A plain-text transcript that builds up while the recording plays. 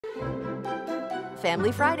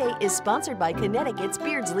Family Friday is sponsored by Connecticut's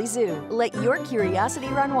Beardsley Zoo. Let your curiosity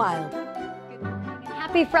run wild.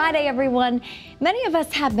 Happy Friday, everyone. Many of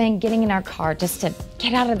us have been getting in our car just to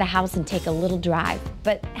get out of the house and take a little drive.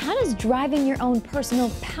 But how does driving your own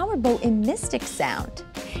personal powerboat in Mystic sound?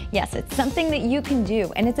 Yes, it's something that you can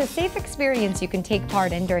do, and it's a safe experience you can take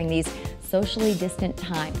part in during these socially distant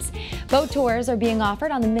times. Boat tours are being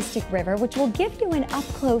offered on the Mystic River, which will give you an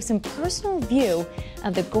up-close and personal view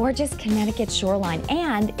of the gorgeous Connecticut shoreline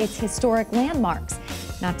and its historic landmarks.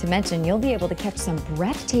 Not to mention, you'll be able to catch some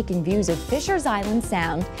breathtaking views of Fisher's Island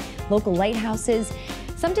Sound, local lighthouses.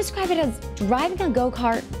 Some describe it as driving a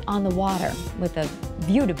go-kart on the water with a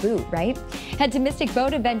view to boot, right? Head to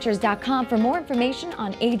mysticboatadventures.com for more information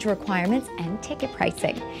on age requirements and ticket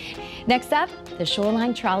pricing. Next up, the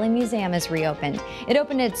Shoreline Trolley Museum is reopened. It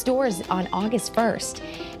opened its doors on August 1st.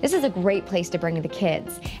 This is a great place to bring the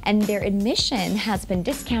kids, and their admission has been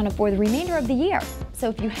discounted for the remainder of the year. So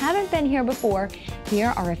if you haven't been here before,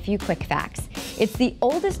 here are a few quick facts. It's the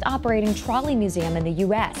oldest operating trolley museum in the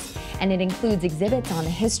U.S., and it includes exhibits on the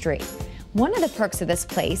history. One of the perks of this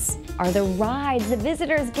place are the rides that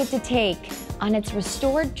visitors get to take on its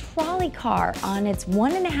restored trolley car on its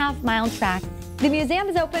 1.5-mile track. The museum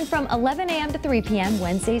is open from 11 a.m. to 3 p.m.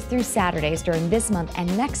 Wednesdays through Saturdays during this month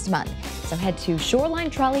and next month. So head to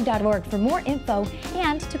shorelinetrolley.org for more info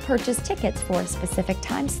and to purchase tickets for a specific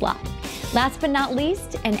time slot. Last but not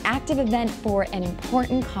least, an active event for an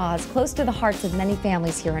important cause close to the hearts of many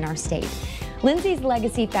families here in our state. Lindsay's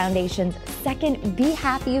Legacy Foundation's second Be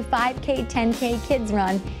Happy 5K 10K Kids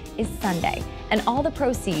Run is Sunday, and all the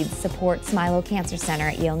proceeds support Smilow Cancer Center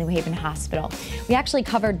at Yale New Haven Hospital. We actually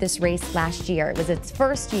covered this race last year. It was its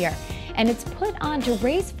first year, and it's put on to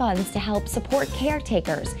raise funds to help support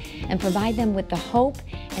caretakers and provide them with the hope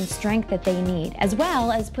and strength that they need, as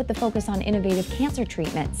well as put the focus on innovative cancer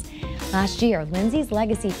treatments. Last year, Lindsay's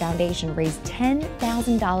Legacy Foundation raised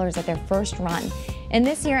 $10,000 at their first run, and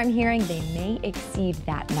this year I'm hearing they may exceed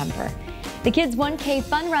that number. The Kids 1K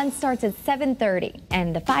Fun Run starts at 7:30,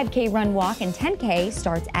 and the 5K Run Walk and 10K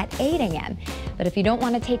starts at 8 a.m. But if you don't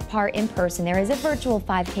want to take part in person, there is a virtual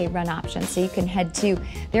 5K run option, so you can head to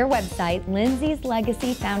their website,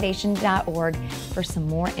 lindsayslegacyfoundation.org, for some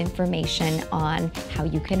more information on how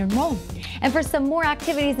you can enroll. And for some more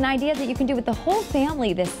activities and ideas that you can do with the whole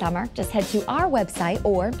family this summer, just head to our website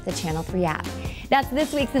or the Channel 3 app. That's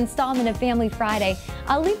this week's installment of Family Friday.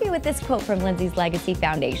 I'll leave you with this quote from Lindsay's Legacy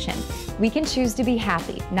Foundation. We can choose to be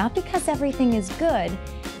happy, not because everything is good,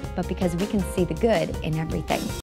 but because we can see the good in everything.